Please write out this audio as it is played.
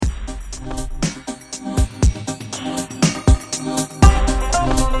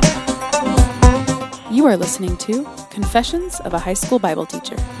You are listening to Confessions of a High School Bible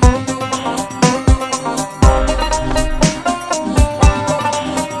Teacher.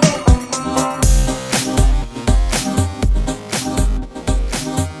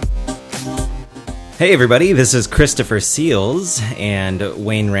 Hey everybody, this is Christopher Seals, and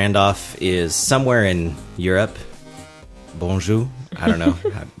Wayne Randolph is somewhere in Europe. Bonjour. I don't know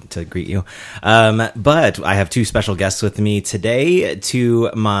how to greet you. But I have two special guests with me today.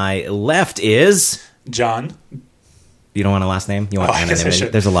 To my left is... John. You don't want a last name? You want anonymity? I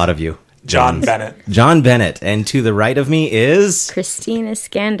There's a lot of you. John Bennett. John Bennett. And to the right of me is... Christina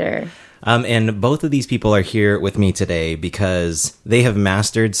Skander. And both of these people are here with me today because they have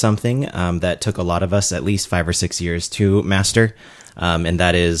mastered something that took a lot of us at least 5 or 6 years to master, and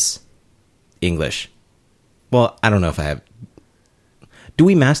that is English. Well, I don't know if I have... Do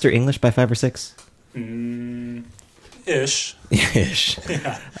we master English by 5 or 6? Ish. Ish.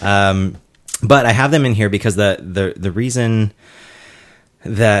 Yeah. But I have them in here because the reason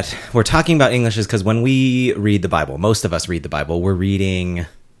that we're talking about English is because when we read the Bible, most of us read the Bible, we're reading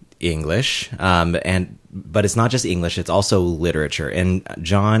English, but it's not just English, it's also literature. And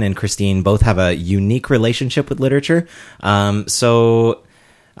John and Christine both have a unique relationship with literature. So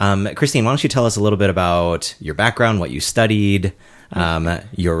Christine, why don't you tell us a little bit about your background, what you studied,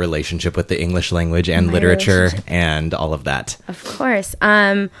 your relationship with the English language and literature, and all of that. Of course. All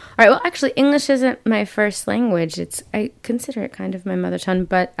right. Well, actually, English isn't my first language. I consider it kind of my mother tongue,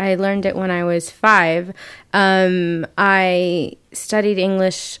 but I learned it when I was 5. I studied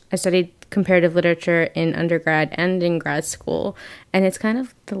English. I studied comparative literature in undergrad and in grad school, and it's kind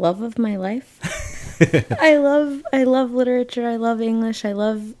of the love of my life. I love literature. I love English. I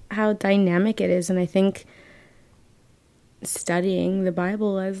love how dynamic it is, and I think studying the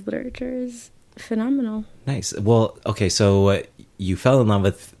Bible as literature is phenomenal. Nice. Well, okay, so you fell in love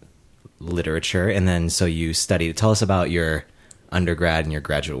with literature, and then so you studied. Tell us about your undergrad and your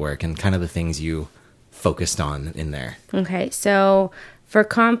graduate work and kind of the things you focused on in there. Okay, so for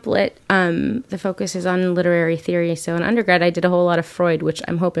Comp Lit, the focus is on literary theory. So in undergrad, I did a whole lot of Freud, which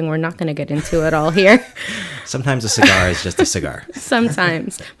I'm hoping we're not going to get into at all here. Sometimes a cigar is just a cigar.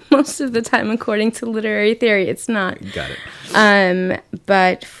 Sometimes. Most of the time, according to literary theory, it's not. Got it.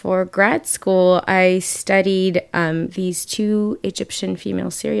 But for grad school, I studied these 2 Egyptian female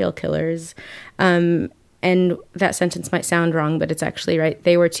serial killers. And that sentence might sound wrong, but it's actually right.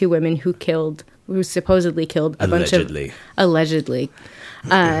 They were 2 women who supposedly killed a bunch of... Allegedly.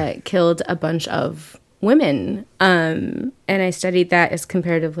 Killed a bunch of women. And I studied that as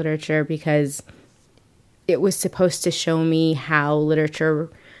comparative literature because it was supposed to show me how literature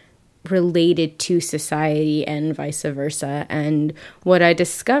related to society and vice versa. And what I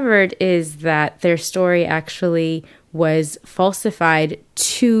discovered is that their story actually was falsified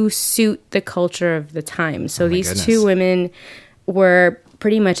to suit the culture of the time. So these 2 women were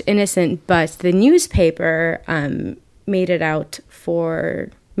pretty much innocent, but the newspaper made it out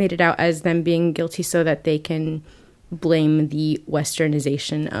as them being guilty so that they can blame the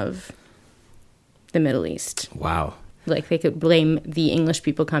westernization of the Middle East. Wow. Like they could blame the English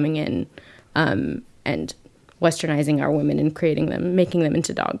people coming in and westernizing our women and making them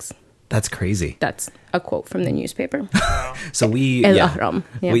into dogs. That's crazy. That's a quote from the newspaper. So we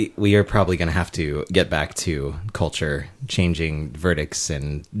are probably going to have to get back to culture changing verdicts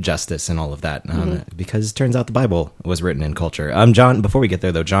and justice and all of that because it turns out the Bible was written in culture. John, before we get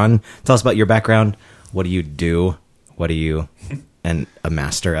there though, John, tell us about your background. What do you do? What are you a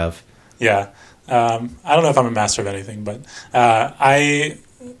master of? Yeah. I don't know if I'm a master of anything, but I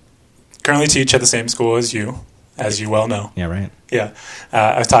currently teach at the same school as you well know. Yeah, right. Yeah.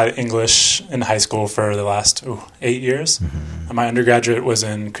 I've taught English in high school for the last 8 years. Mm-hmm. My undergraduate was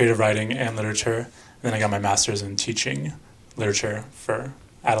in creative writing and literature. And then I got my master's in teaching literature for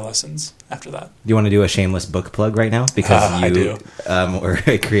adolescents after that. Do you want to do a shameless book plug right now? Because I do. Are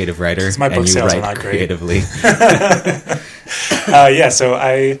a creative writer my book and you sales write are not creatively. So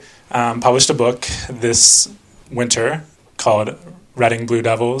I published a book this winter called Reading Blue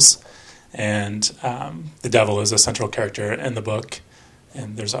Devils. And the devil is a central character in the book,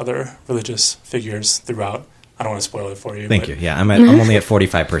 and there's other religious figures throughout. I don't want to spoil it for you. Thank you. Yeah, I'm only at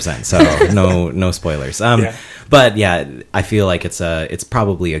 45%, so no spoilers. But yeah, I feel like it's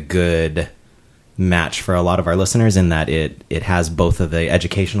probably a good match for a lot of our listeners in that it has both of the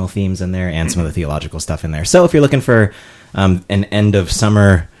educational themes in there and some of the theological stuff in there. So if you're looking for an end of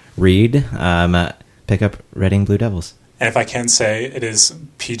summer read, pick up Reading Blue Devils. And if I can say, it is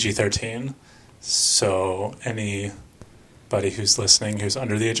PG-13, so anybody who's listening who's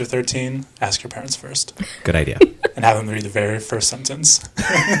under the age of 13, ask your parents first. Good idea. And have them read the very first sentence.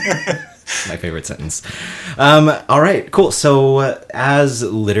 My favorite sentence. All right, cool. So as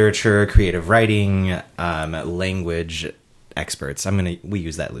literature, creative writing, language experts, we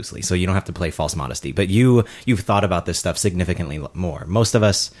use that loosely, so you don't have to play false modesty, but you've thought about this stuff significantly more. Most of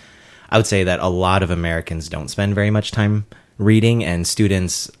us, I would say that a lot of Americans don't spend very much time reading, and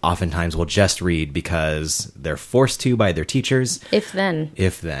students oftentimes will just read because they're forced to by their teachers. If then.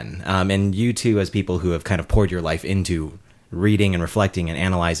 And you two, as people who have kind of poured your life into reading and reflecting and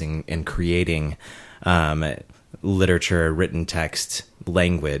analyzing and creating literature, written text,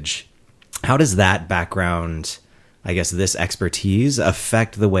 language, how does that background, I guess this expertise,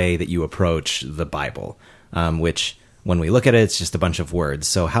 affect the way that you approach the Bible, which when we look at it, it's just a bunch of words.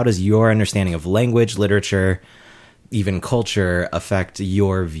 So how does your understanding of language, literature, even culture affect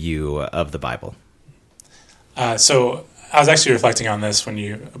your view of the Bible? So I was actually reflecting on this when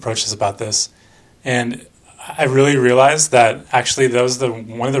you approached us about this, and I really realized that actually that was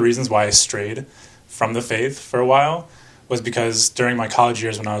one of the reasons why I strayed from the faith for a while, was because during my college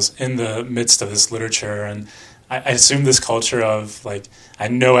years when I was in the midst of this literature, and I assumed this culture of like, I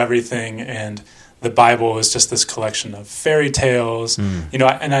know everything, and the Bible is just this collection of fairy tales, and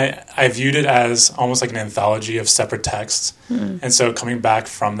I viewed it as almost like an anthology of separate texts. And so coming back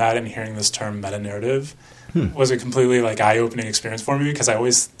from that and hearing this term meta-narrative was a completely like eye-opening experience for me, because I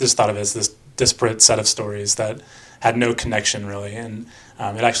always just thought of it as this disparate set of stories that had no connection really. And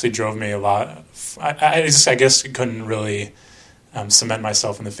it actually drove me a lot. I guess couldn't really cement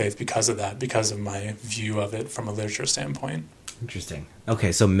myself in the faith because of that, because of my view of it from a literature standpoint. Interesting.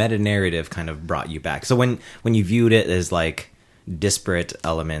 Okay, so meta-narrative kind of brought you back. So when you viewed it as like disparate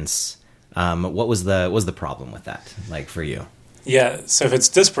elements, what was the problem with that, like for you? Yeah, so if it's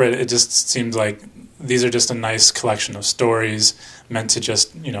disparate, it just seems like these are just a nice collection of stories meant to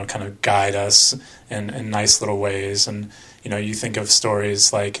just, kind of guide us in nice little ways. And, you think of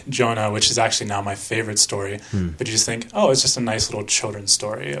stories like Jonah, which is actually now my favorite story, but you just think, oh, it's just a nice little children's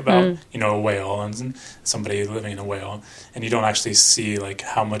story about, a whale and somebody living in a whale. And you don't actually see like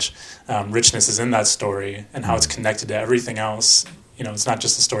how much richness is in that story and how it's connected to everything else. It's not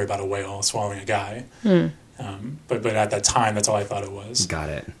just a story about a whale swallowing a guy. But at that time, that's all I thought it was. Got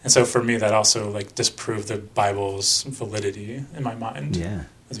it. And so for me, that also like disproved the Bible's validity in my mind. Yeah.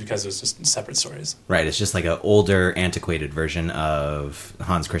 It's because it was just separate stories. Right. It's just like an older, antiquated version of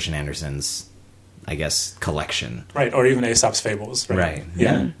Hans Christian Andersen's, I guess, collection. Right. Or even Aesop's Fables. Right.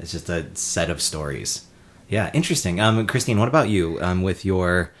 Yeah. It's just a set of stories. Yeah. Interesting. Christine, what about you with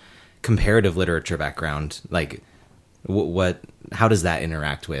your comparative literature background? Like, how does that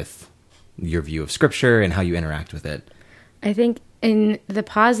interact with your view of scripture and how you interact with it? I think in the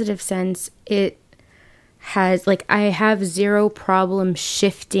positive sense, it has, like, I have zero problem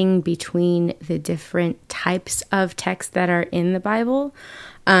shifting between the different types of text that are in the Bible.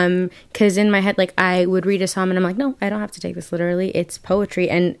 Because in my head, like, I would read a psalm and I'm like, no, I don't have to take this literally. It's poetry.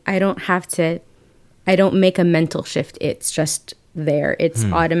 And I don't make a mental shift. It's just there. It's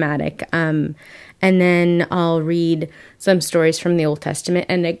automatic. And then I'll read some stories from the Old Testament,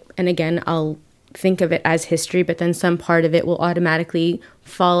 and again, I'll think of it as history, but then some part of it will automatically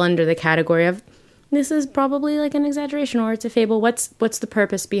fall under the category of, this is probably like an exaggeration or it's a fable. What's the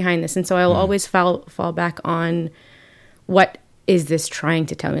purpose behind this? And so I will always fall back on, what is this trying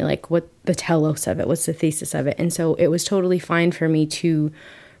to tell me? Like, what the telos of it? What's the thesis of it? And so it was totally fine for me to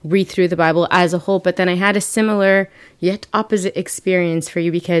read through the Bible as a whole, but then I had a similar yet opposite experience for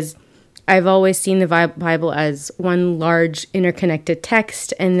you, because I've always seen the Bible as one large interconnected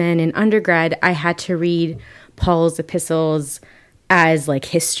text, and then in undergrad I had to read Paul's epistles as like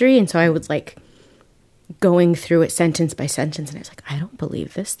history, and so I was like going through it sentence by sentence, and I was like, I don't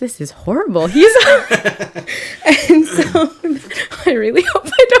believe this. This is horrible. And so I really hope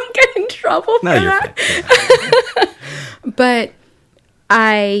I don't get in trouble for that. But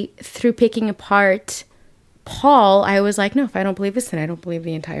through picking apart Paul, I was like, no, if I don't believe this, then I don't believe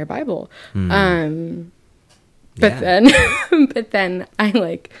the entire Bible. But then I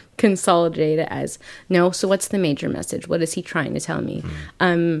like consolidate it as, no, so what's the major message? What is he trying to tell me?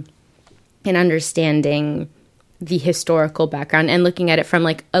 And understanding the historical background and looking at it from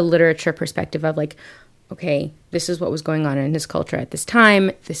like a literature perspective of like, okay, this is what was going on in his culture at this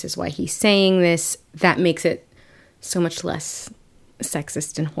time. This is why he's saying this. That makes it so much less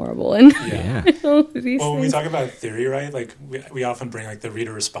sexist and horrible. And well, when we talk about theory, right, like we often bring like the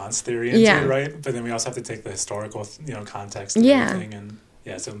reader response theory into it, right? But then we also have to take the historical, context and everything. And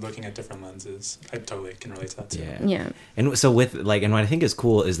so looking at different lenses, I totally can relate to that too. Yeah. And so with like, and what I think is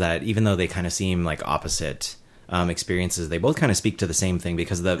cool is that even though they kind of seem like opposite experiences, they both kind of speak to the same thing,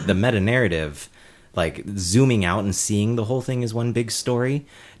 because the meta narrative, like zooming out and seeing the whole thing as one big story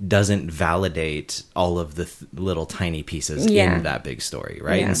doesn't validate all of the little tiny pieces in that big story,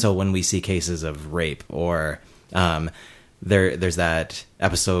 right? And so when we see cases of rape or there's that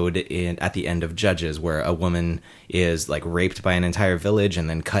episode at the end of Judges where a woman is like raped by an entire village and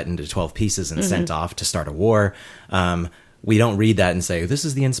then cut into 12 pieces and sent off to start a war. We don't read that and say, this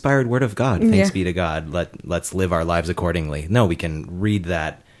is the inspired word of God. Thanks be to God. Let's live our lives accordingly. No, we can read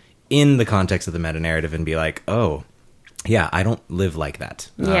that in the context of the meta-narrative and be like, oh, yeah, I don't live like that.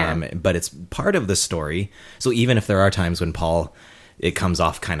 But it's part of the story. So even if there are times when Paul, it comes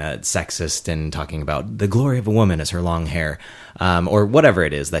off kind of sexist and talking about the glory of a woman is her long hair, or whatever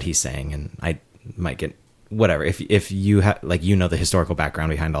it is that he's saying, and I might get whatever. If you have, like, you know, the historical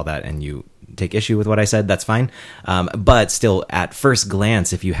background behind all that and you take issue with what I said, that's fine. But still, at first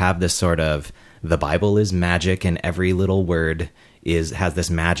glance, if you have this sort of the Bible is magic and every little word has this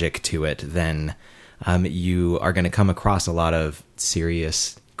magic to it, then you are going to come across a lot of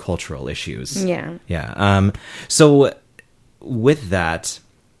serious cultural issues. Yeah. So with that,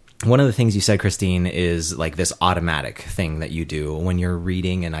 one of the things you said, Christine, is like this automatic thing that you do when you're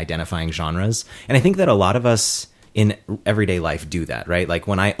reading and identifying genres. And I think that a lot of us in everyday life do that, right? Like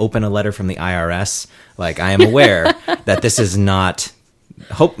when I open a letter from the IRS, like I am aware that this is not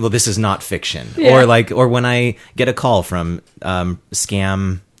this is not fiction. Or when I get a call from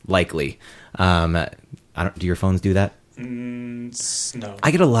Scam Likely. Do your phones do that? No.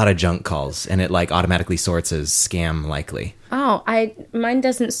 I get a lot of junk calls, and it like automatically sorts as Scam Likely. Oh, mine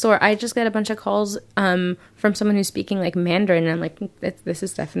doesn't sort. I just get a bunch of calls from someone who's speaking like Mandarin, and I'm like, this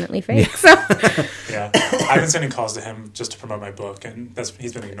is definitely fake. Yeah. I've been sending calls to him just to promote my book, and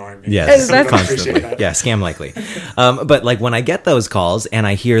he's been ignoring me. Yes, so constantly. Yeah, Scam Likely. But like when I get those calls and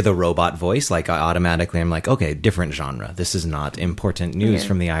I hear the robot voice, like I'm like, okay, different genre. This is not important news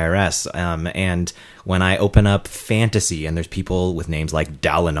from the IRS. And when I open up fantasy and there's people with names like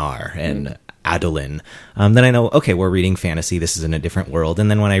Dalinar and Adolin, then I know, okay, we're reading fantasy. This is in a different world. And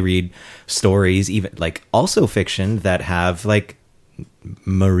then when I read stories, even like also fiction that have like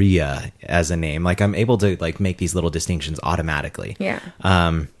Maria as a name, like I'm able to like make these little distinctions automatically. Yeah.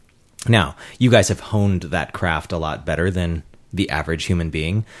 Now, you guys have honed that craft a lot better than the average human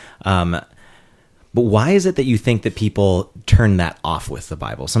being. But why is it that you think that people turn that off with the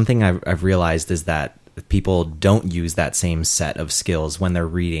Bible? Something I've realized is that people don't use that same set of skills when they're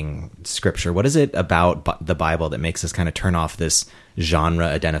reading scripture. What is it about the Bible that makes us kind of turn off this genre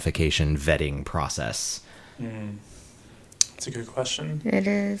identification vetting process? That's a good question. It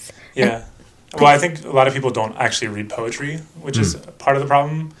is. Yeah. Well, I think a lot of people don't actually read poetry, which is part of the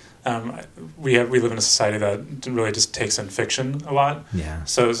problem. We live in a society that really just takes in fiction a lot. Yeah.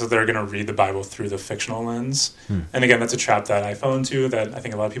 So they're going to read the Bible through the fictional lens. And again, that's a trap that I fell into, that I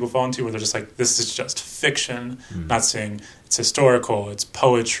think a lot of people fall into, where they're just like, this is just fiction, not saying it's historical, it's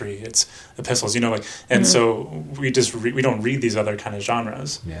poetry, it's epistles, and so we just we don't read these other kind of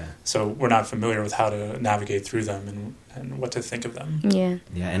genres. Yeah. So we're not familiar with how to navigate through them and what to think of them. Yeah.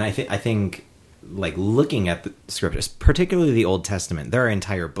 Yeah, and I think like looking at the scriptures, particularly the Old Testament, there are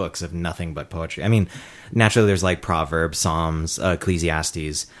entire books of nothing but poetry. I mean, naturally there's like Proverbs, Psalms,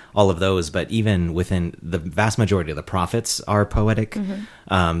 Ecclesiastes, all of those, but even within the vast majority of the prophets are poetic.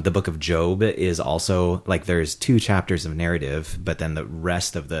 The book of Job is also like, there's 2 chapters of narrative, but then the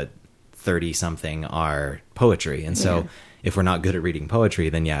rest of the 30 something are poetry. And so if we're not good at reading poetry,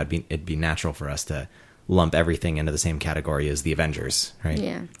 then it'd be natural for us to lump everything into the same category as the Avengers, right?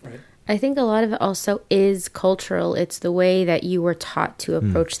 Yeah. Right. I think a lot of it also is cultural. It's the way that you were taught to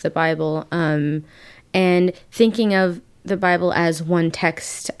approach the Bible. And thinking of the Bible as one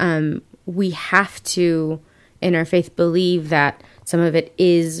text, we have to, in our faith, believe that some of it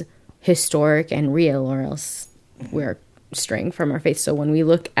is historic and real, or else we're straying from our faith. So when we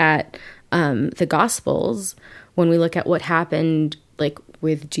look at the Gospels, when we look at what happened like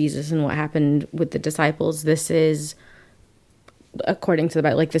with Jesus and what happened with the disciples, this is, according to the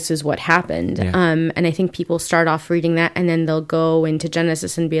Bible, like this is what happened. Yeah. And I think people start off reading that and then they'll go into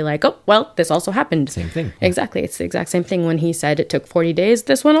Genesis and be like, oh, well, this also happened. Same thing. Yeah. Exactly. It's the exact same thing. When he said it took 40 days,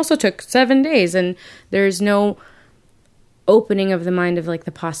 this one also took 7 days. And there's no opening of the mind of like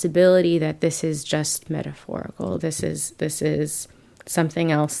the possibility that this is just metaphorical. This is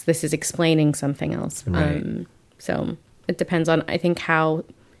something else. This is explaining something else. Right. So it depends on, I think, how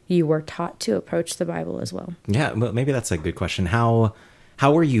you were taught to approach the Bible as well. Yeah, well, maybe that's a good question. How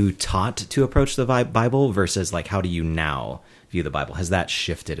were you taught to approach the Bible versus like how do you now view the Bible? Has that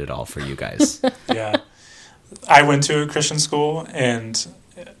shifted at all for you guys? Yeah. I went to a Christian school, and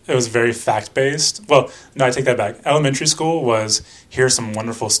it was very fact-based. Well, no, I take that back. Elementary school was, here's some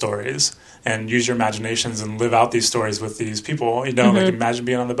wonderful stories, and use your imaginations and live out these stories with these people. You know, like imagine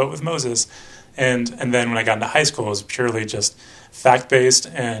being on the boat with Moses. And then when I got into high school, it was purely just fact-based.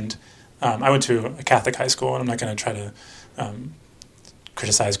 And I went to a Catholic high school, and I'm not going to try to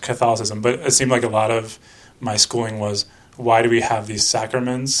criticize Catholicism, but it seemed like a lot of my schooling was, why do we have these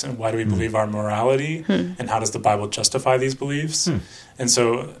sacraments, and why do we believe our morality, and how does the Bible justify these beliefs? And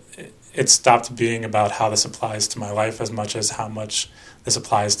so it stopped being about how this applies to my life as much as how much this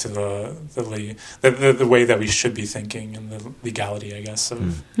applies to the way that we should be thinking and the legality, I guess,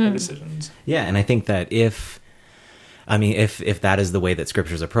 of our decisions. Yeah, and I think that if that is the way that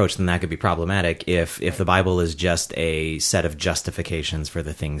Scripture is approached, then that could be problematic if the Bible is just a set of justifications for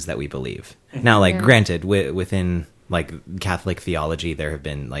the things that we believe. Now, like, granted, within like Catholic theology, there have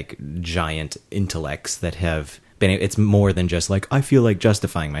been like giant intellects that have been, it's more than just like, I feel like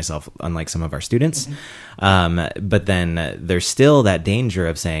justifying myself, unlike some of our students. But then there's still that danger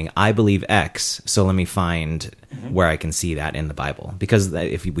of saying, I believe X, so let me find where I can see that in the Bible. Because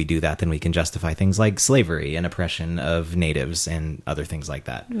if we do that, then we can justify things like slavery and oppression of natives and other things like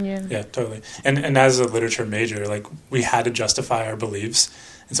that. Yeah, totally. And as a literature major, like, we had to justify our beliefs.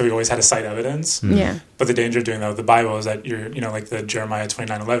 And so we always had to cite evidence. Yeah. But the danger of doing that with the Bible is that you're, like the Jeremiah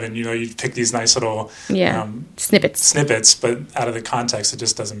 29:11, you pick these nice little snippets, but out of the context, it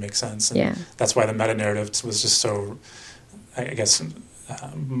just doesn't make sense. And that's why the meta-narrative was just so, I guess,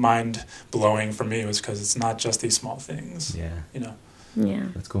 mind-blowing for me, was because it's not just these small things. Yeah. Yeah.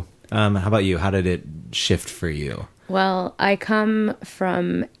 That's cool. How about you? How did it shift for you? Well, I come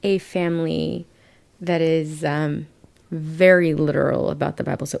from a family that is very literal about the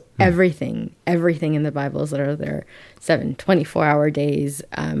Bible. So everything in the Bible is literal. There are 7 24-hour days.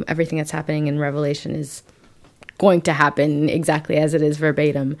 Everything that's happening in Revelation is going to happen exactly as it is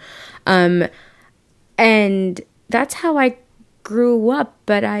verbatim. And that's how I grew up,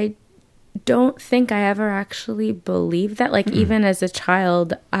 but I don't think I ever actually believed that. Like, even as a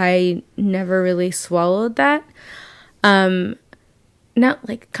child, I never really swallowed that. Now,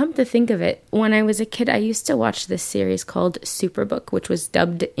 like, come to think of it, when I was a kid, I used to watch this series called Superbook, which was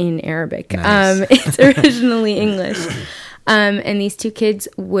dubbed in Arabic. Nice. It's originally English. And these two kids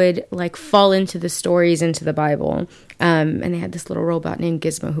would, like, fall into the stories into the Bible. And they had this little robot named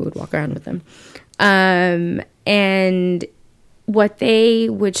Gizmo who would walk around with them. And what they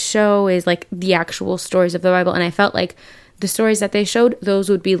would show is, like, the actual stories of the Bible. And I felt like the stories that they showed, those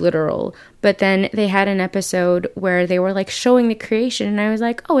would be literal. But then they had an episode where they were, like, showing the creation. And I was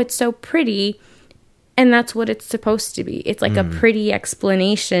like, oh, it's so pretty. And that's what it's supposed to be. It's like a pretty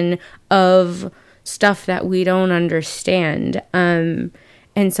explanation of stuff that we don't understand. And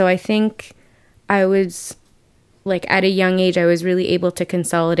so I think I was, like, at a young age, I was really able to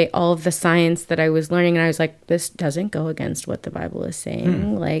consolidate all of the science that I was learning. And I was like, this doesn't go against what the Bible is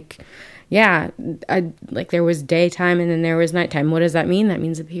saying. Like, yeah, there was daytime and then there was nighttime. What does that mean? That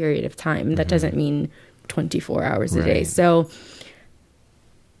means a period of time. That doesn't mean 24 hours a day. So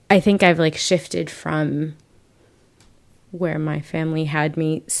I think I've, like, shifted from where my family had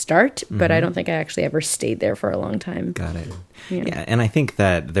me start, but I don't think I actually ever stayed there for a long time. Got it. Yeah, and I think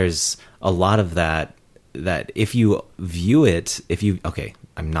that there's a lot of that if you view it,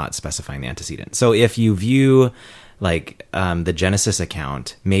 I'm not specifying the antecedent. So if you view, like, the Genesis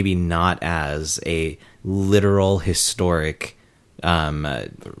account maybe not as a literal historic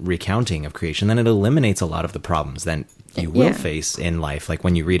recounting of creation, then it eliminates a lot of the problems that you will face in life. Like,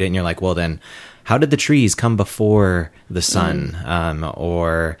 when you read it and you're like, well, then how did the trees come before the sun?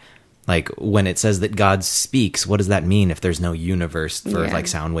 Or, like, when it says that God speaks, what does that mean if there's no universe for like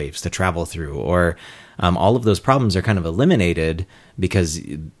sound waves to travel through? Or all of those problems are kind of eliminated because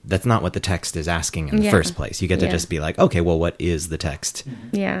that's not what the text is asking in the first place. You get to just be like, okay, well, what is the text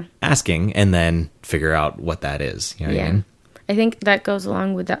asking? And then figure out what that is. You know what I mean? I think that goes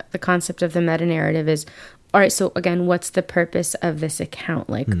along with the concept of the meta-narrative is, all right, so again, what's the purpose of this account?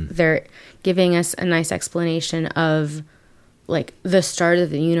 Like, they're giving us a nice explanation of, like, the start of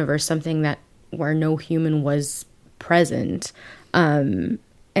the universe, something that where no human was present. And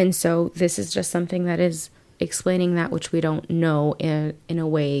so this is just something that is explaining that which we don't know in a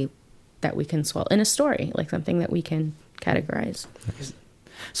way that we can swallow, in a story, like something that we can categorize.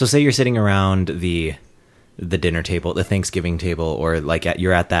 So say you're sitting around the dinner table, the Thanksgiving table, or like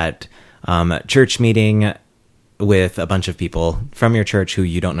you're at that church meeting with a bunch of people from your church who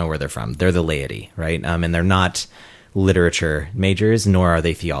you don't know where they're from. They're the laity, right? And they're not literature majors, nor are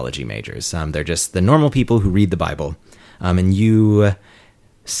they theology majors. They're just the normal people who read the Bible. And you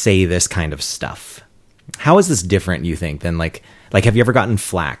say this kind of stuff. How is this different, you think, than like Like, have you ever gotten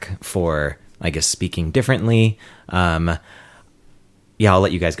flack for, I guess, speaking differently? Yeah, I'll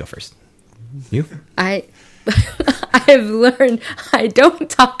let you guys go first. You? I've learned I don't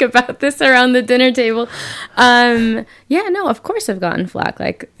talk about this around the dinner table. Yeah, no, of course I've gotten flack.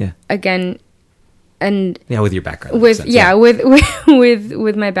 Like, again, and with your background. With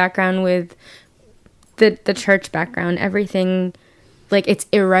my background, with the church background, everything, like, it's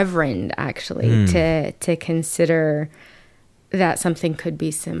irreverent actually to consider that something could be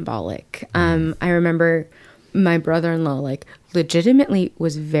symbolic. I remember my brother-in-law, like, legitimately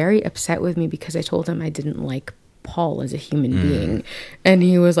was very upset with me because I told him I didn't like Paul as a human being, and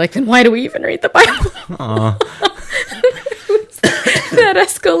he was like, then why do we even read the Bible? That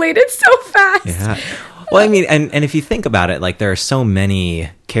escalated so fast. Yeah. Well, I mean, and if you think about it, like, there are so many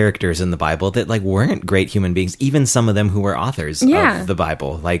characters in the Bible that, like, weren't great human beings, even some of them who were authors of the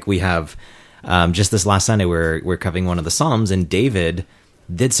Bible. Like, we have just this last Sunday we're covering one of the Psalms, and David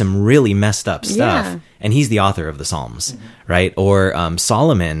did some really messed up stuff, and he's the author of the Psalms, right? Or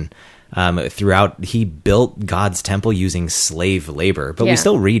Solomon, throughout, he built God's temple using slave labor, but we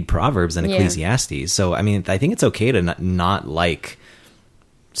still read Proverbs and Ecclesiastes. So, I mean, I think it's okay to not like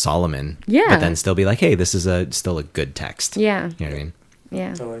Solomon, but then still be like, hey, this is still a good text. Yeah. You know what I mean?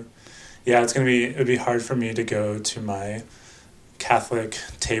 Yeah. Totally. Yeah, it'd be hard for me to go to my Catholic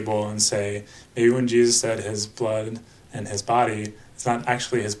table and say, maybe when Jesus said his blood and his body, it's not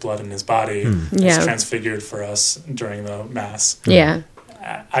actually his blood and his body. It's transfigured for us during the Mass. Yeah.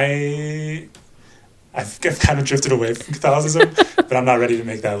 I've kind of drifted away from Catholicism, but I'm not ready to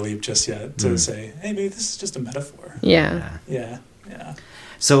make that leap just yet to say, hey, maybe this is just a metaphor. Yeah. Yeah.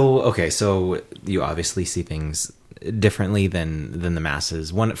 So you obviously see things differently than the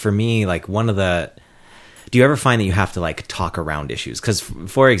masses. For me, do you ever find that you have to, like, talk around issues? Because,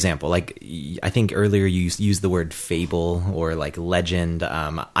 for example, like, I think earlier you used the word fable or, like, legend.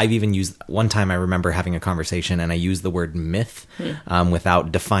 I've even used, one time I remember having a conversation and I used the word myth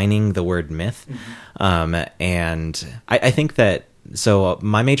without defining the word myth. And I think that, so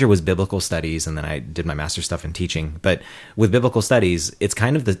my major was biblical studies, and then I did my master's stuff in teaching. But with biblical studies, it's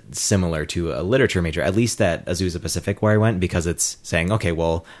kind of similar to a literature major, at least at Azusa Pacific where I went, because it's saying, okay,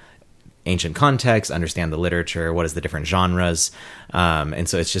 well, ancient context, understand the literature, what is the different genres, and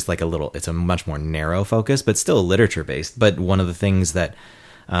so it's just like it's a much more narrow focus, but still literature based. But one of the things that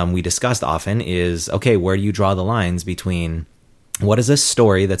we discussed often is, okay, where do you draw the lines between what is a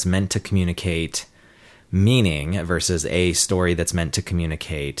story that's meant to communicate meaning versus a story that's meant to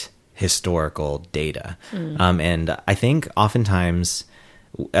communicate historical data? And I think oftentimes,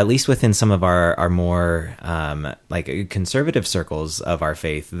 at least within some of our more like conservative circles of our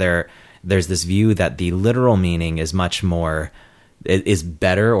faith, there's this view that the literal meaning is much more, is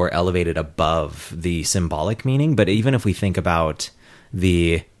better or elevated above the symbolic meaning. But even if we think about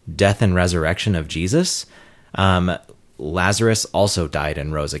the death and resurrection of Jesus, Lazarus also died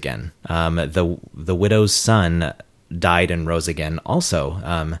and rose again. The widow's son died and rose again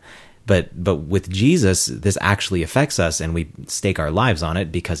also. But with Jesus, this actually affects us, and we stake our lives on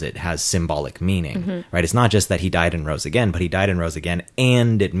it because it has symbolic meaning, right? It's not just that he died and rose again, but he died and rose again,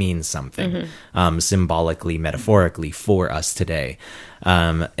 and it means something symbolically, metaphorically for us today.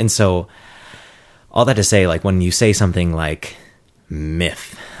 And so all that to say, like, when you say something like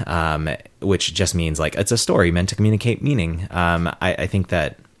myth, which just means, like, it's a story meant to communicate meaning, I think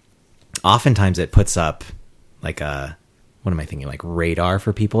that oftentimes it puts up like what am I thinking? Like radar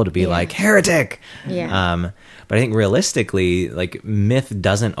for people to be like, heretic. Yeah. But I think realistically, like, myth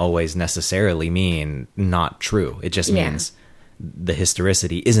doesn't always necessarily mean not true. It just means the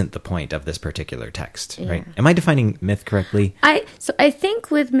historicity isn't the point of this particular text, right? Am I defining myth correctly? So I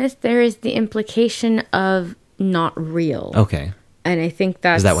think with myth, there is the implication of not real. Okay. And I think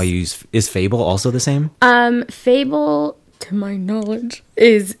that's... Is that why you use... Is fable also the same? Fable, to my knowledge,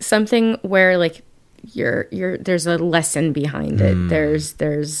 is something where, like, there's a lesson behind it.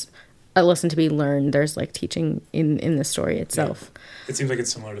 There's a lesson to be learned. There's, like, teaching in the story itself. It seems like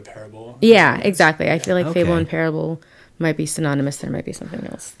it's similar to parable. Yeah, exactly. I feel like fable and parable might be synonymous. There might be something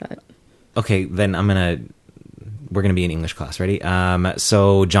else that... Okay, then we're gonna be in English class. Ready?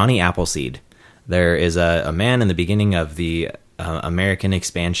 So Johnny Appleseed. There is a man in the beginning of the American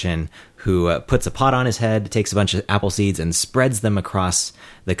expansion who puts a pot on his head, takes a bunch of apple seeds, and spreads them across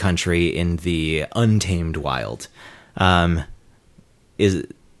the country in the untamed wild. Is,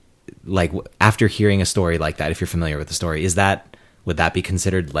 like, after hearing a story like that, if you're familiar with the story, would that be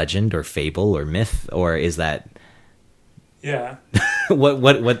considered legend or fable or myth, or is that? Yeah.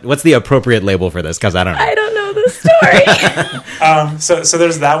 What's the appropriate label for this? Because I don't know. I don't know the story. So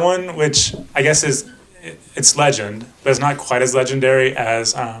there's that one, which I guess is it's legend, but it's not quite as legendary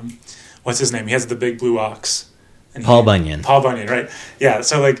as what's his name? He has the big blue ox. And Paul Bunyan. Paul Bunyan, right? Yeah.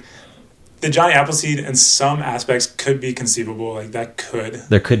 So like the Johnny Appleseed in some aspects could be conceivable. Like that could.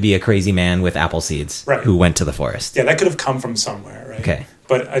 There could be a crazy man with apple seeds Right. who went to the forest. Yeah, that could have come from somewhere, right? Okay.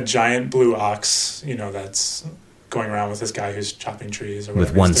 But a giant blue ox, that's going around with this guy who's chopping trees or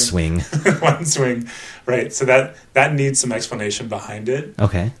whatever. With one he's swing. doing. One swing, right? So that needs some explanation behind it.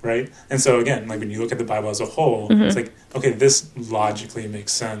 Okay. Right? And so again, like when you look at the Bible as a whole, it's like, okay, this logically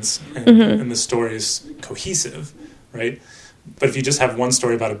makes sense and the story is cohesive, right? But if you just have one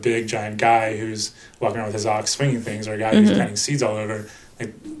story about a big giant guy who's walking around with his ox swinging things, or a guy who's planting seeds all over,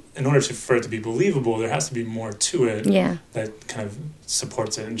 like in order for it to be believable, there has to be more to it that kind of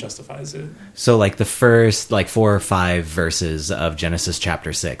supports it and justifies it. So like the first 4 or 5 verses of Genesis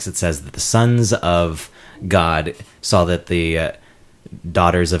chapter 6, it says that the sons of God saw that the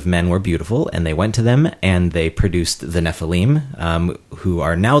daughters of men were beautiful, and they went to them, and they produced the Nephilim, who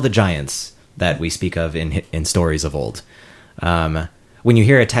are now the giants that we speak of in stories of old. When you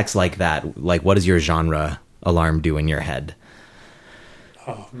hear a text like that, like what does your genre alarm do in your head?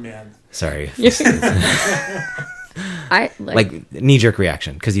 Oh man, sorry. I like knee-jerk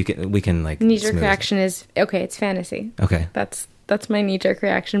reaction, because we can knee-jerk reaction is okay. It's fantasy. Okay, that's my knee-jerk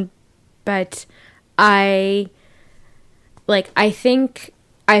reaction, but I think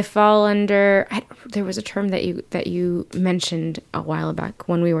I fall under. There was a term that you mentioned a while back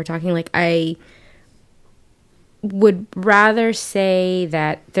when we were talking. Like I would rather say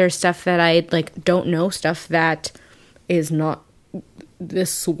that there's stuff that I don't know, stuff that is not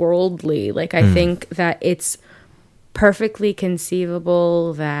this worldly. Like I think that it's perfectly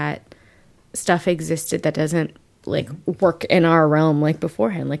conceivable that stuff existed that doesn't work in our realm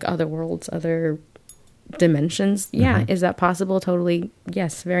beforehand, like other worlds, other dimensions. Yeah. Is that possible? Totally.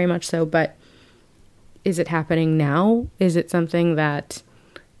 Yes, very much so. But is it happening now? Is it something that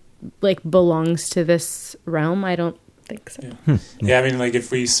belongs to this realm? I don't think so. Yeah, I mean,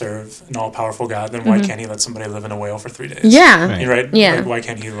 if we serve an all-powerful God, then why can't he let somebody live in a whale for 3 days? Yeah. Right? Yeah. Why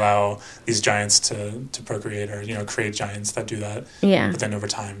can't he allow these giants to procreate, or, create giants that do that? Yeah. But then over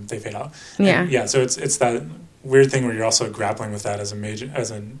time, they fade out. Yeah. And so it's that weird thing where you're also grappling with that as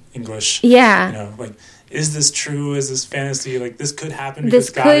an English. Yeah. Is this true? Is this fantasy? This could happen because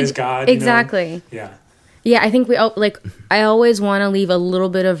God is God. Exactly. Yeah. Yeah, I think I always want to leave a little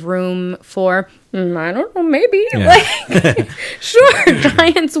bit of room for, I don't know, maybe. Yeah. Sure,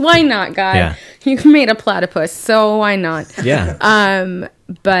 giants, why not, God? Yeah. You made a platypus, so why not? Yeah.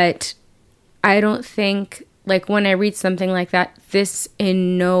 But I don't think, when I read something like that, this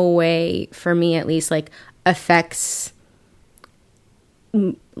in no way, for me at least, affects,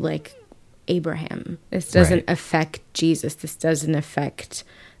 Abraham. This doesn't affect Jesus. This doesn't affect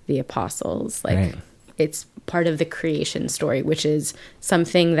the apostles. Right. It's part of the creation story, which is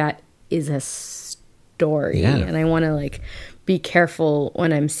something that is a story. Yeah. And I want to be careful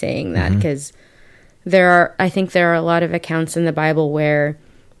when I'm saying that, because I think there are a lot of accounts in the Bible where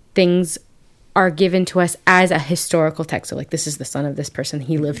things are given to us as a historical text. So this is the son of this person.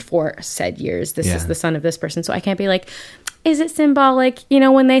 He lived for said years. This is the son of this person. So I can't be is it symbolic?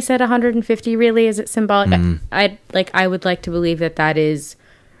 When they said 150, really, is it symbolic? I would like to believe that is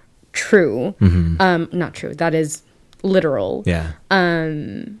true. Not true. That is literal. Yeah.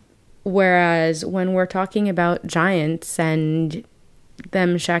 Whereas when we're talking about giants and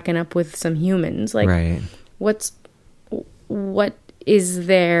them shacking up with some humans, right. what is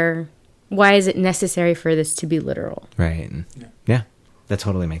there? Why is it necessary for this to be literal? Right. Yeah, that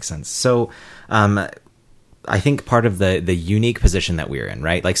totally makes sense. So, I think part of the unique position that we're in,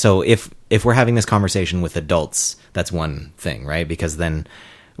 right? So if we're having this conversation with adults, that's one thing, right? Because then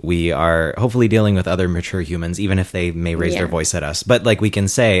we are hopefully dealing with other mature humans, even if they may raise their voice at us. But we can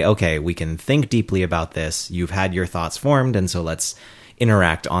say, okay, we can think deeply about this. You've had your thoughts formed, and so let's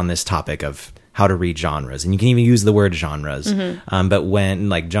interact on this topic of how to read genres. And you can even use the word genres. But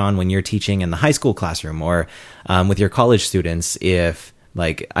when, John, when you're teaching in the high school classroom or with your college students, if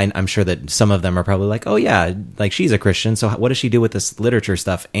I'm sure that some of them are probably oh yeah, she's a Christian, so what does she do with this literature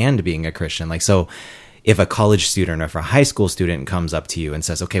stuff and being a Christian? So if a college student or if a high school student comes up to you and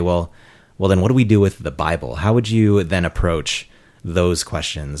says, okay, well then what do we do with the Bible? How would you then approach those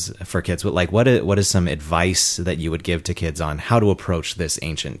questions for kids? What is some advice that you would give to kids on how to approach this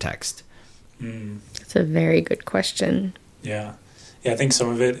ancient text? It's a very good question. Yeah. I think some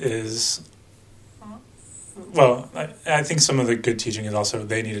of it is, I think some of the good teaching is also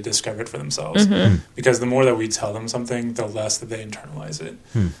they need to discover it for themselves, because the more that we tell them something, the less that they internalize it.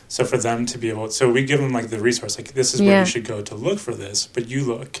 So for them to be able, so we give them the resource, this is where you should go to look for this, but you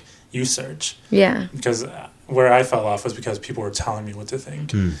look you search. Yeah. Because where I fell off was because people were telling me what to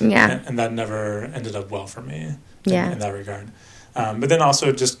think. Yeah. And that never ended up well for me Yeah. in that regard. But then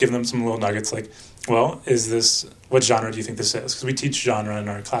also just give them some little nuggets like, well, what genre do you think this is? Because we teach genre in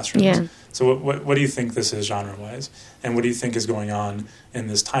our classrooms. Yeah. So what do you think this is genre-wise? And what do you think is going on in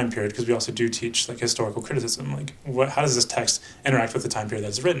this time period? Because we also do teach like historical criticism. Like how does this text interact with the time period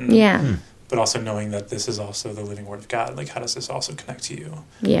that's written? Yeah. But also knowing that this is also the living word of God. Like how does this also connect to you?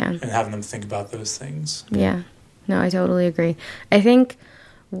 Yeah. And having them think about those things. Yeah. No, I totally agree. I think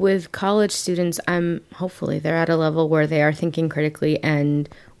with college students, hopefully they're at a level where they are thinking critically and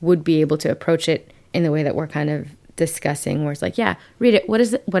would be able to approach it in the way that we're kind of discussing, where it's like, yeah, read it. What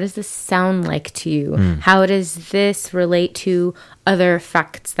does this sound like to you? How does this relate to other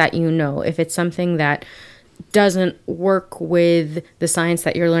facts that you know? If it's something that doesn't work with the science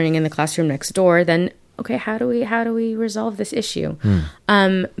that you're learning in the classroom next door, then okay, how do we resolve this issue?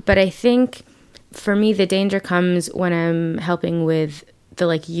 But I think for me, the danger comes when I'm helping with the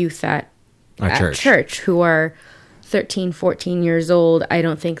like youth at church who are 13, 14 years old. I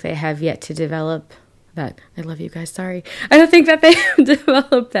don't think they have yet to develop that. I love you guys. Sorry. I don't think that they have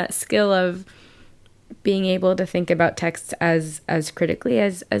developed that skill of being able to think about texts as critically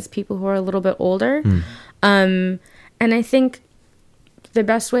as people who are a little bit older. And I think the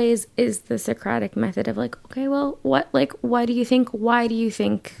best way is the Socratic method of like, okay, well, why do you think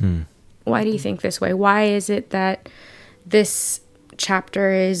this way? Why is it that this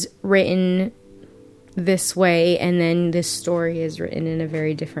chapter is written this way and then this story is written in a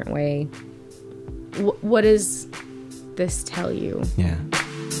very different way? What does this tell you? Yeah.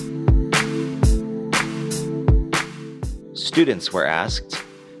 Students were asked,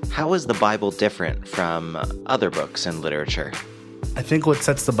 how is the Bible different from other books and literature? I think what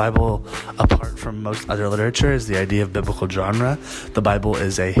sets the Bible apart from most other literature is the idea of biblical genre. The Bible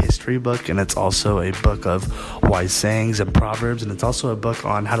is a history book, and it's also a book of wise sayings and proverbs, and it's also a book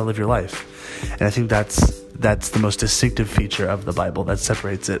on how to live your life. And I think that's the most distinctive feature of the Bible that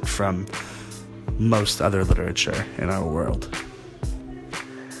separates it from most other literature in our world.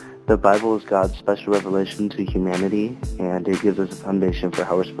 The Bible is God's special revelation to humanity, and it gives us a foundation for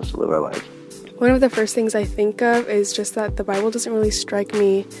how we're supposed to live our lives. One of the first things I think of is just that the Bible doesn't really strike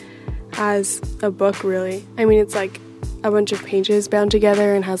me as a book, really. I mean, it's like a bunch of pages bound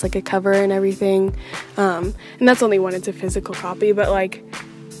together and has like a cover and everything. And that's only when it's a physical copy, but like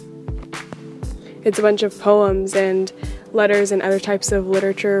it's a bunch of poems and letters and other types of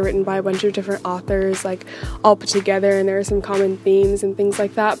literature written by a bunch of different authors, like all put together, and there are some common themes and things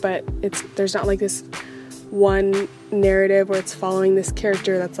like that, but there's not like this one narrative where it's following this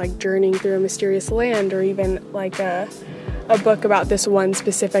character that's like journeying through a mysterious land, or even like a book about this one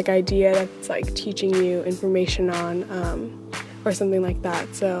specific idea that's like teaching you information on, or something like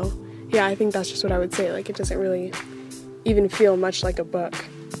that. So yeah, I think that's just what I would say. Like, it doesn't really even feel much like a book.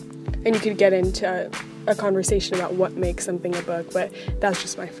 And you could get into a conversation about what makes something a book, but that's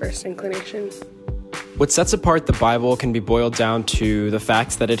just my first inclination. What sets apart the Bible can be boiled down to the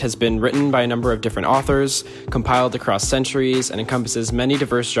fact that it has been written by a number of different authors, compiled across centuries, and encompasses many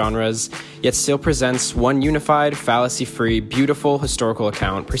diverse genres, yet still presents one unified, fallacy-free, beautiful historical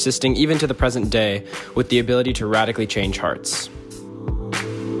account, persisting even to the present day, with the ability to radically change hearts.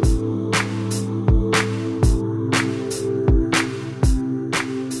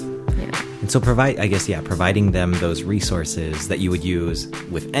 So providing them those resources that you would use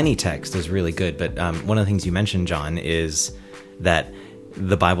with any text is really good. But one of the things you mentioned, John, is that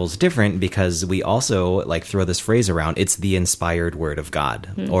the Bible's different because we also like throw this phrase around. It's the inspired word of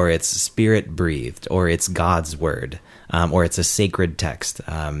God, or it's spirit breathed, or it's God's word, or it's a sacred text.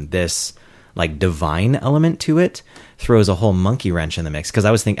 This like divine element to it throws a whole monkey wrench in the mix. Because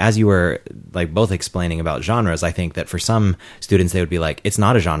I was thinking, as you were like both explaining about genres, I think that for some students they would be like, it's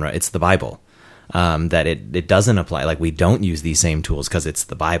not a genre, it's the Bible. That it doesn't apply. Like, we don't use these same tools because it's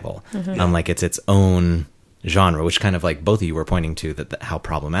the Bible. Like it's its own genre, which kind of like both of you were pointing to that how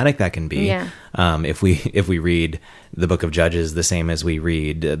problematic that can be. Yeah. If we read the book of Judges the same as we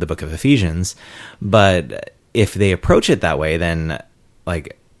read the book of Ephesians, but if they approach it that way, then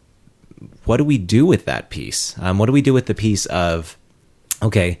like, what do we do with that piece? What do we do with the piece of,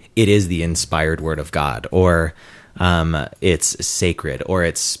 okay, it is the inspired word of God, or it's sacred, or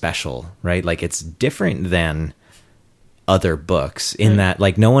it's special, right? Like, it's different than other books in that,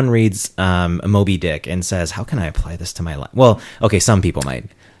 like, no one reads Moby Dick and says, how can I apply this to my life? Well, okay, some people might.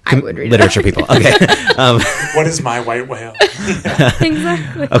 I would read literature people. Okay. What is my white whale?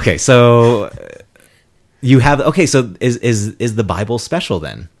 Exactly. Okay, so you have, okay, so is the Bible special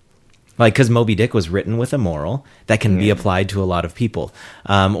then? Like, because Moby Dick was written with a moral that can be applied to a lot of people.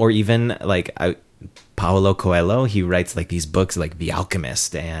 Or even, like, Paulo Coelho, he writes, like, these books like The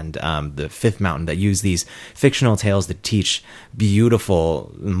Alchemist and The Fifth Mountain that use these fictional tales that teach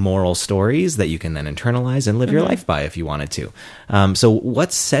beautiful moral stories that you can then internalize and live your life by if you wanted to. So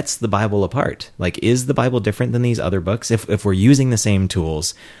what sets the Bible apart? Like, is the Bible different than these other books? If we're using the same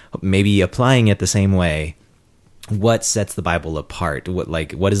tools, maybe applying it the same way, what sets the Bible apart?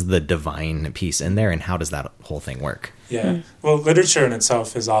 What is the divine piece in there, and how does that whole thing work? Yeah. Well, literature in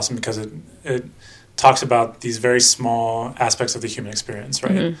itself is awesome because it talks about these very small aspects of the human experience,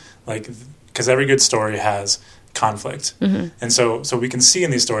 right? Like, because every good story has conflict, and so we can see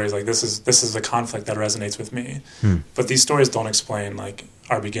in these stories, like, this is a conflict that resonates with me. But these stories don't explain, like,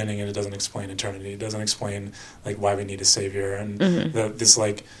 our beginning, and it doesn't explain eternity. It doesn't explain, like, why we need a savior, and this,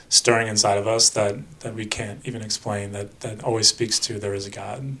 like, stirring inside of us that we can't even explain, that always speaks to there is a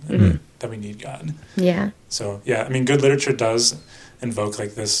God, and that we need God. Yeah. So yeah, I mean, good literature does invoke,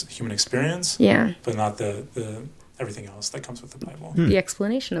 like, this human experience, but not the everything else that comes with the Bible. The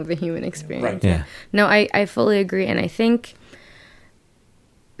explanation of the human experience. Right. Yeah. No, I fully agree. And I think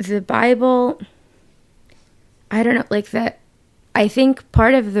the Bible, I don't know, like, that, I think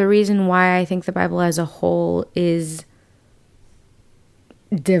part of the reason why I think the Bible as a whole is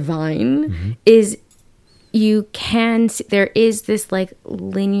divine is you can see, there is this, like,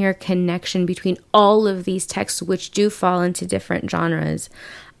 linear connection between all of these texts, which do fall into different genres.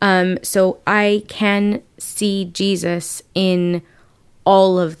 So I can see Jesus in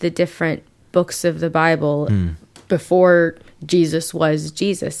all of the different books of the Bible before Jesus was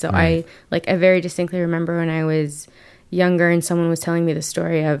Jesus. So I very distinctly remember when I was younger and someone was telling me the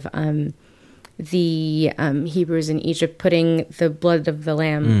story of the Hebrews in Egypt putting the blood of the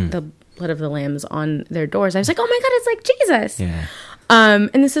lamb, the blood of the lambs on their doors. I was like, oh my God, it's like Jesus. Yeah.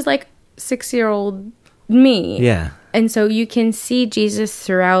 And this is like 6-year-old me. Yeah. And so you can see Jesus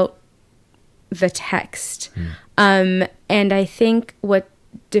throughout the text. And I think what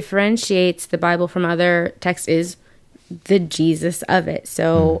differentiates the Bible from other texts is the Jesus of it.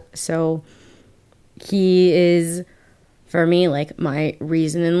 So he is, for me, like, my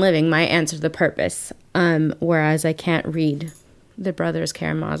reason in living, my answer to the purpose. Whereas I can't read the Brothers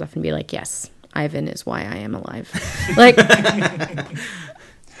Karamazov and be like, yes, Ivan is why I am alive. Like,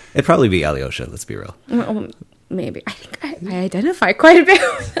 It'd probably be Alyosha, let's be real. well, maybe. I think I identify quite a bit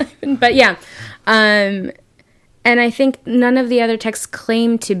with Ivan. But yeah. And I think none of the other texts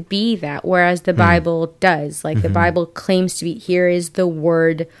claim to be that, whereas the Bible does. Like, the Bible claims to be, here is the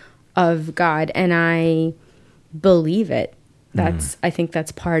word of God, and I believe it. I think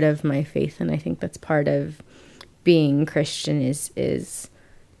that's part of my faith, and I think that's part of being Christian is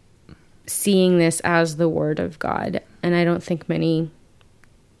seeing this as the word of God. And I don't think many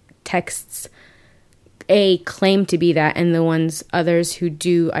texts claim to be that, and the others who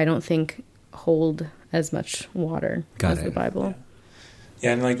do, I don't think hold as much water as the Bible.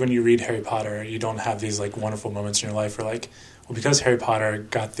 Yeah, and, like, when you read Harry Potter, you don't have these, like, wonderful moments in your life where, like, well, because Harry Potter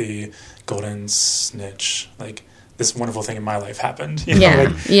got the golden snitch, like, this wonderful thing in my life happened. You know,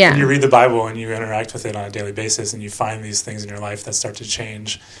 like, when you read the Bible and you interact with it on a daily basis and you find these things in your life that start to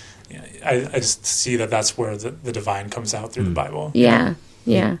change, I just see that that's where the divine comes out through the Bible. Yeah.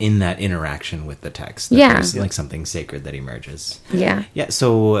 Yeah. In that interaction with the text. There's, like, something sacred that emerges. Yeah. Yeah,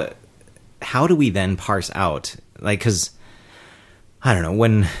 so how do we then parse out, like, because, I don't know,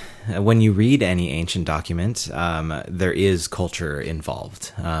 when you read any ancient document, there is culture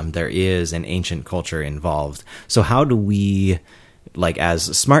involved. There is an ancient culture involved. So how do we, like,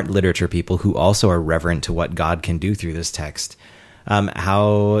 as smart literature people who also are reverent to what God can do through this text,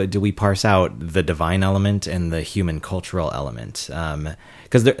 how do we parse out the divine element and the human cultural element?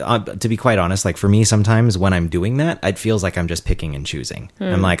 Because to be quite honest, like, for me, sometimes when I'm doing that, it feels like I'm just picking and choosing.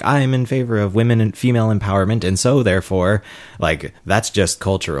 I'm like, I'm in favor of women and female empowerment, and so therefore, like, that's just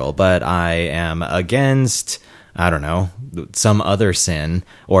cultural. But I am against, I don't know, some other sin,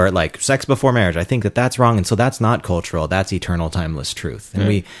 or, like, sex before marriage. I think that that's wrong, and so that's not cultural. That's eternal, timeless truth. And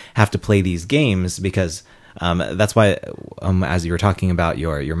we have to play these games because that's why, as you were talking about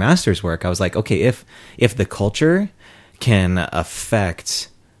your master's work, I was like, okay, if the culture can affect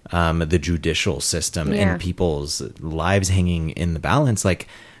the judicial system and people's lives hanging in the balance, like,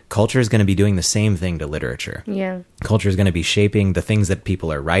 culture is going to be doing the same thing to literature. Yeah. Culture is going to be shaping the things that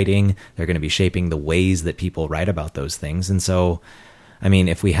people are writing. They're going to be shaping the ways that people write about those things. And so, I mean,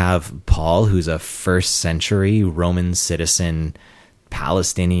 if we have Paul, who's a first century Roman citizen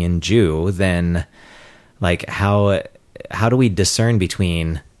Palestinian Jew, then, like, how do we discern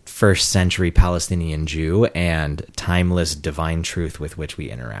between first century Palestinian Jew and timeless divine truth with which we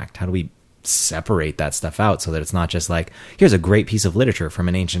interact? How do we separate that stuff out so that it's not just like, here's a great piece of literature from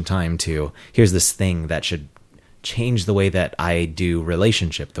an ancient time to here's this thing that should change the way that I do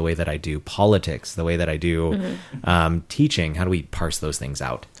relationship, the way that I do politics, the way that I do teaching? How do we parse those things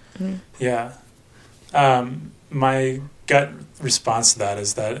out? Yeah. My gut response to that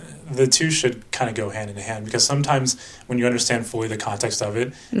is that the two should kind of go hand in hand, because sometimes when you understand fully the context of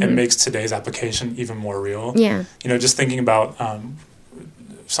it, it makes today's application even more real. Yeah. Just thinking about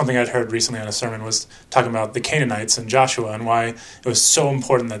something I'd heard recently on a sermon was talking about the Canaanites and Joshua and why it was so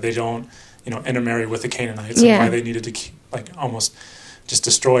important that they don't, intermarry with the Canaanites, and why they needed to almost just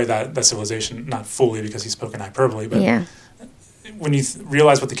destroy that civilization, not fully because he spoke in hyperbole, but when you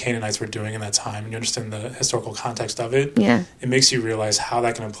realize what the Canaanites were doing in that time and you understand the historical context of it, it makes you realize how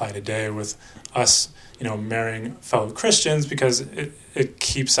that can apply today with us, marrying fellow Christians, because it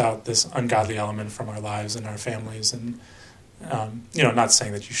keeps out this ungodly element from our lives and our families. And, not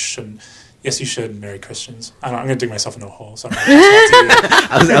saying that you shouldn't. Yes, you should marry Christians. I'm going to dig myself into a hole. So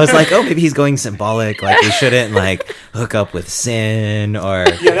I was like, oh, maybe he's going symbolic. Like, we shouldn't hook up with sin, or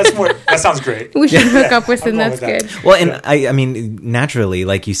that sounds great. We should hook up with sin. That's good. Well, and I mean, naturally,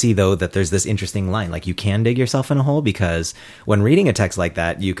 you see though that there's this interesting line. You can dig yourself in a hole, because when reading a text like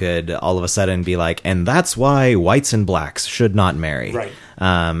that, you could all of a sudden be like, and that's why whites and blacks should not marry.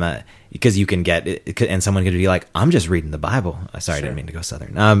 Right. Because you can get it, and someone could be like, I'm just reading the Bible. Sorry, I didn't mean to go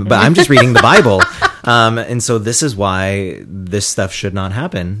Southern. But I'm just reading the Bible. And so this is why this stuff should not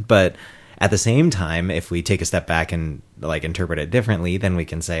happen. But at the same time, if we take a step back and interpret it differently, then we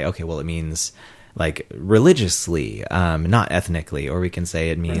can say, okay, well, it means religiously, not ethnically, or we can say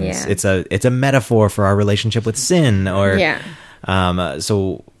it means it's a metaphor for our relationship with sin, or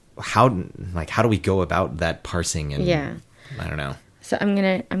so how do we go about that parsing? And I don't know. So I'm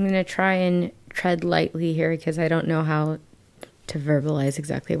gonna try and tread lightly here, because I don't know how to verbalize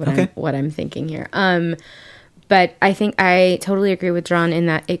exactly what I'm thinking here. But I think I totally agree with John in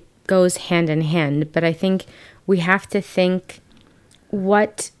that it goes hand in hand. But I think we have to think,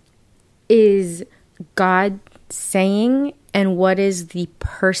 what is God saying and what is the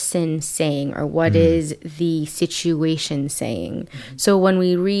person saying, or what is the situation saying? So when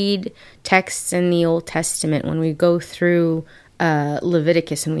we read texts in the Old Testament, when we go through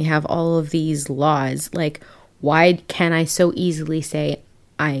Leviticus and we have all of these laws, why can I so easily say,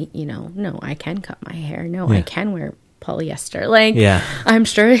 no, I can cut my hair. No, I can wear polyester. I'm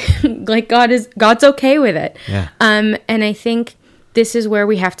sure God's okay with it. Yeah. And I think this is where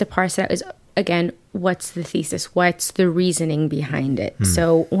we have to parse it out, is, again, what's the thesis? What's the reasoning behind it?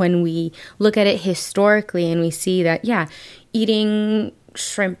 So when we look at it historically and we see that, eating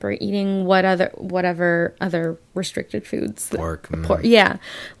shrimp or eating whatever other restricted foods, pork,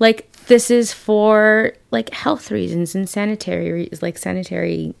 this is for health reasons and sanitary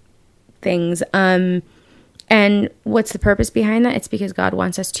things, and what's the purpose behind that? It's because God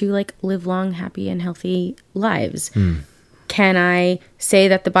wants us to live long, happy, and healthy lives. Can I say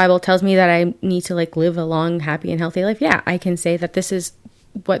that the Bible tells me that I need to live a long, happy, and healthy life? Yeah, I can say that this is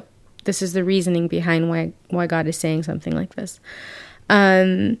the reasoning behind why God is saying something like this.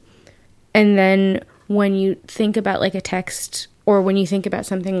 And then when you think about a text, or when you think about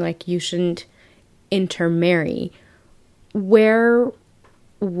something like you shouldn't intermarry, where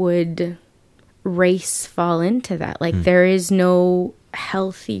would race fall into that? There is no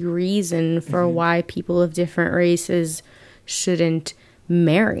healthy reason for why people of different races shouldn't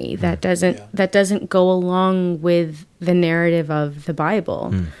marry. That doesn't go along with the narrative of the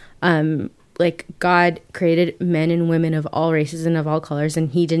Bible. God created men and women of all races and of all colors, and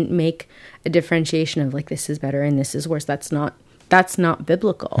he didn't make a differentiation of this is better and this is worse. That's not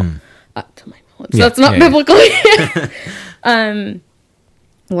biblical. That's not biblical.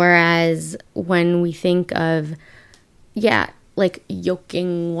 Whereas when we think of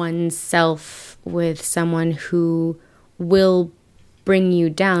yoking oneself with someone who will bring you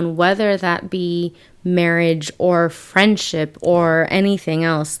down, whether that be marriage or friendship or anything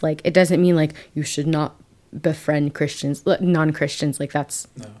else, it doesn't mean you should not befriend Christians, non-Christians.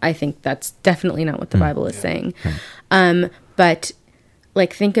 I think that's definitely not what the Bible is saying. But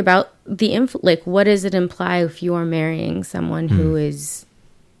think about what does it imply if you are marrying someone who is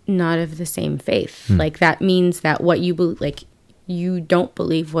not of the same faith? That means that what you believe, you don't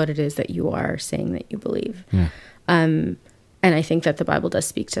believe what it is that you are saying that you believe. And I think that the Bible does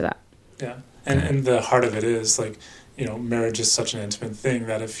speak to that. Yeah. And the heart of it is marriage is such an intimate thing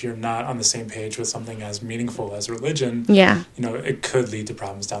that if you're not on the same page with something as meaningful as religion, it could lead to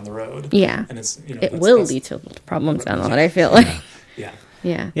problems down the road. Yeah. And it's, it will lead to problems down the road, I feel like. Yeah.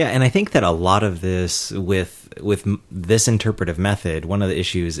 Yeah. Yeah, and I think that a lot of this with this interpretive method, one of the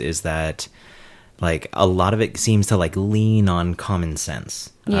issues is that like a lot of it seems to like lean on common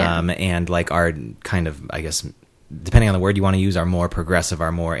sense. Yeah. And like are kind of, I guess, depending on the word you want to use, are more progressive,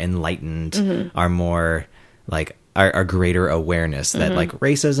 are more enlightened, are more like are greater awareness that like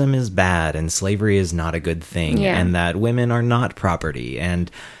racism is bad and slavery is not a good thing, and that women are not property, and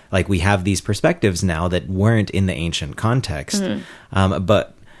like we have these perspectives now that weren't in the ancient context.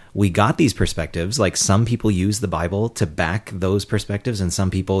 But we got these perspectives, like some people used the Bible to back those perspectives, and some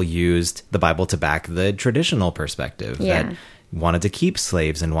people used the Bible to back the traditional perspective that wanted to keep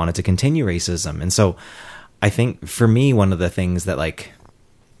slaves and wanted to continue racism. And so I think for me, one of the things that like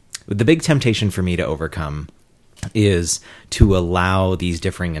the big temptation for me to overcome is to allow these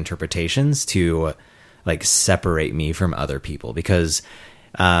differing interpretations to like separate me from other people, because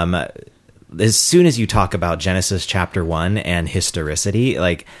as soon as you talk about Genesis chapter 1 and historicity,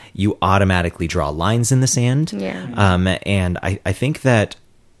 like you automatically draw lines in the sand. And I think that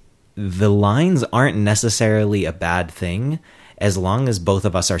the lines aren't necessarily a bad thing as long as both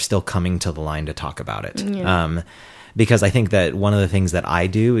of us are still coming to the line to talk about it. Because I think that one of the things that I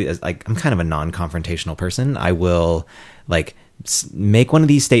do is like, I'm kind of a non-confrontational person. I will like make one of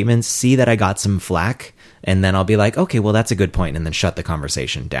these statements, see that I got some flack, and then I'll be like, okay, well, that's a good point, and then shut the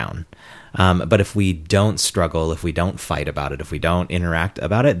conversation down. But if we don't struggle, if we don't fight about it, if we don't interact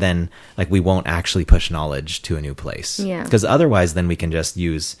about it, then like we won't actually push knowledge to a new place. Because otherwise, then we can just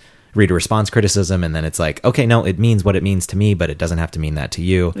use reader response criticism, and then it's like, okay, no, it means what it means to me, but it doesn't have to mean that to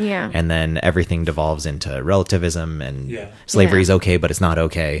you. And then everything devolves into relativism, and slavery is okay, but it's not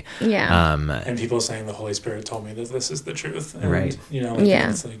okay. And people saying the Holy Spirit told me that this is the truth. And, you know,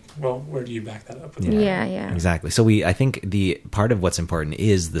 it's like, well, where do you back that up with? Exactly. So I think the part of what's important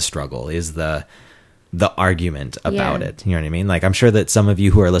is the struggle, is the argument about it. You know what I mean? Like, I'm sure that some of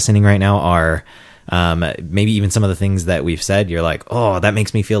you who are listening right now are maybe even some of the things that we've said, you're like, oh, that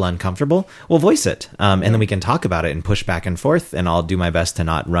makes me feel uncomfortable. Well, voice it. And then we can talk about it and push back and forth, and I'll do my best to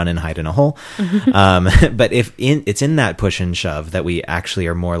not run and hide in a hole. But it's in that push and shove that we actually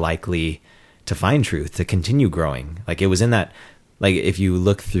are more likely to find truth, to continue growing. Like it was in that, like if you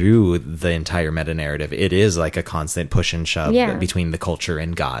look through the entire meta narrative, it is like a constant push and shove between the culture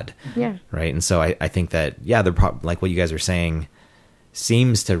and God. Right. And so I think that, like what you guys are saying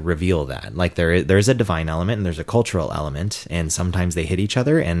seems to reveal that like there's a divine element and there's a cultural element, and sometimes they hit each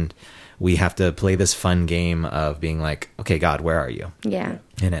other, and we have to play this fun game of being like, okay, God, where are you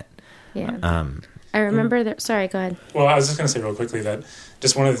in it? I remember that. Sorry, go ahead. Well, I was just going to say real quickly that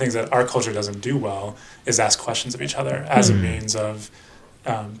just one of the things that our culture doesn't do well is ask questions of each other as a means of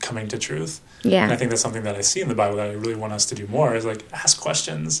coming to truth. And I think that's something that I see in the Bible that I really want us to do more, is like ask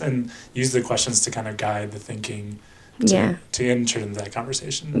questions and use the questions to kind of guide the thinking to enter into that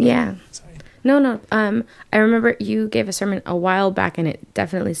conversation. Sorry. No. I remember you gave a sermon a while back, and it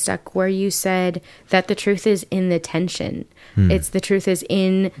definitely stuck, where you said that the truth is in the tension. It's the truth is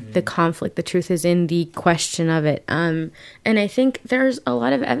in the conflict. The truth is in the question of it. And I think there's a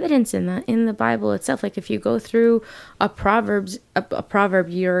lot of evidence in that in the Bible itself. Like if you go through a proverb,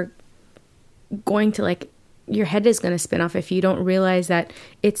 you're going to like, your head is going to spin off if you don't realize that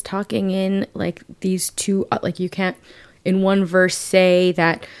it's talking in like these two, like you can't in one verse say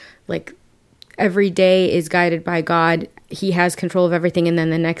that like every day is guided by God, he has control of everything, and then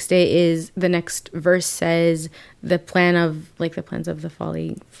the next verse says the plans of the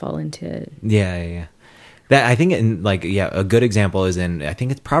folly fall into that. I think in like a good example is in, I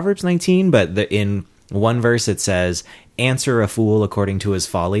think it's Proverbs 19, but in one verse it says, answer a fool according to his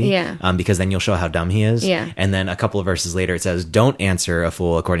folly, because then you'll show how dumb he is. And then a couple of verses later it says, don't answer a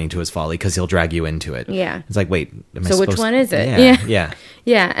fool according to his folly, because he'll drag you into it. It's like, wait, so which one is it?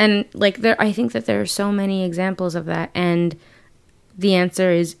 And like I think that there are so many examples of that, and the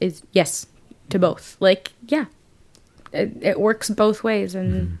answer is yes to both. Like it works both ways,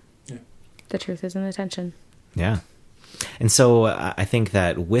 and the truth is in the tension. And so I think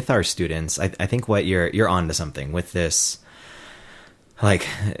that with our students, I think what you're onto something with this. Like,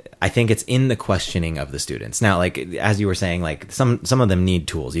 I think it's in the questioning of the students. Now, like, as you were saying, like some of them need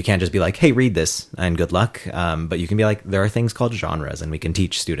tools. You can't just be like, hey, read this and good luck. But you can be like, there are things called genres, and we can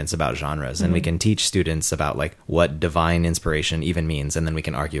teach students about genres, and we can teach students about like what divine inspiration even means. And then we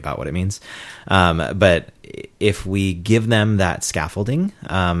can argue about what it means. But if we give them that scaffolding,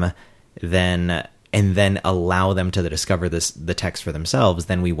 then allow them to discover the text for themselves,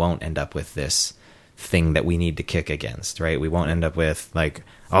 then we won't end up with this thing that we need to kick against, right? We won't end up with like,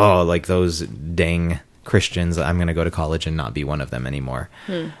 oh, like those dang Christians, I'm going to go to college and not be one of them anymore.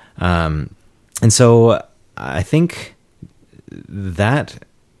 And so I think that,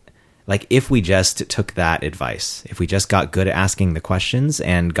 like, if we just took that advice, if we just got good at asking the questions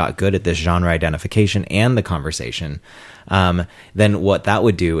and got good at this genre identification and the conversation, then what that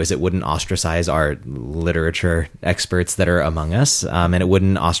would do is it wouldn't ostracize our literature experts that are among us, and it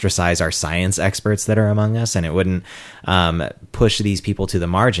wouldn't ostracize our science experts that are among us, and it wouldn't push these people to the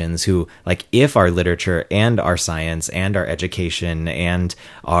margins who, like, if our literature and our science and our education and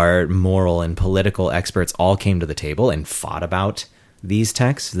our moral and political experts all came to the table and fought about these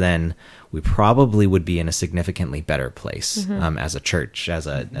texts, then we probably would be in a significantly better place as a church, as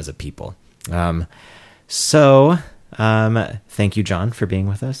a people. So thank you, John, for being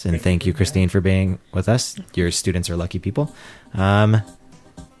with us, and thank you, Christine, for being with us. Your students are lucky people. So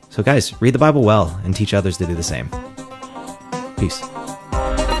guys, read the Bible well and teach others to do the same. Peace.